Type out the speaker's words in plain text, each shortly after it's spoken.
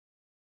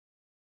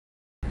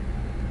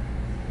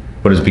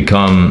what has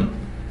become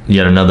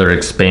yet another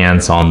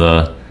expanse on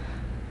the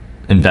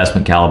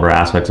investment caliber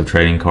aspects of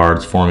trading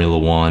cards. Formula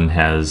One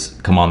has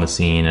come on the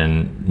scene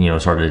and, you know,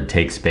 started to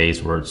take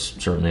space where it's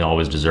certainly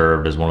always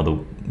deserved as one of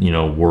the, you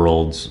know,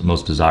 world's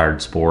most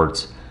desired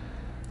sports.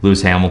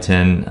 Lewis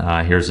Hamilton,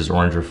 here's his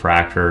Orange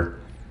Refractor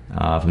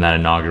from that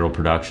inaugural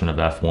production of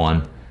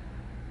F1.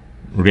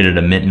 Rated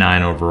a mint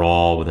 9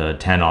 overall with a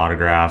 10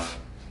 autograph.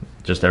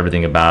 Just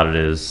everything about it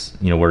is,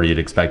 you know, where you'd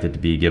expect it to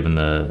be given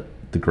the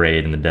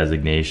grade and the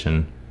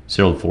designation.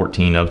 Serial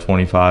 14 of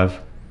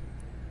 25.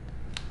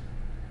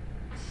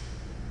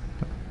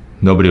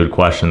 Nobody would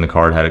question the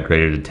card had it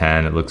graded a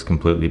 10. It looks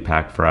completely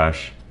packed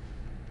fresh.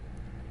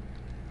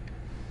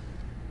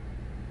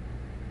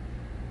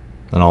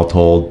 And all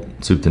told,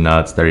 soup to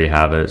nuts, there you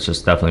have it. It's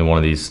just definitely one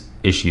of these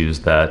issues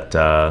that,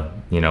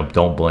 you know,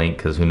 don't blink,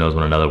 because who knows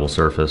when another will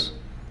surface.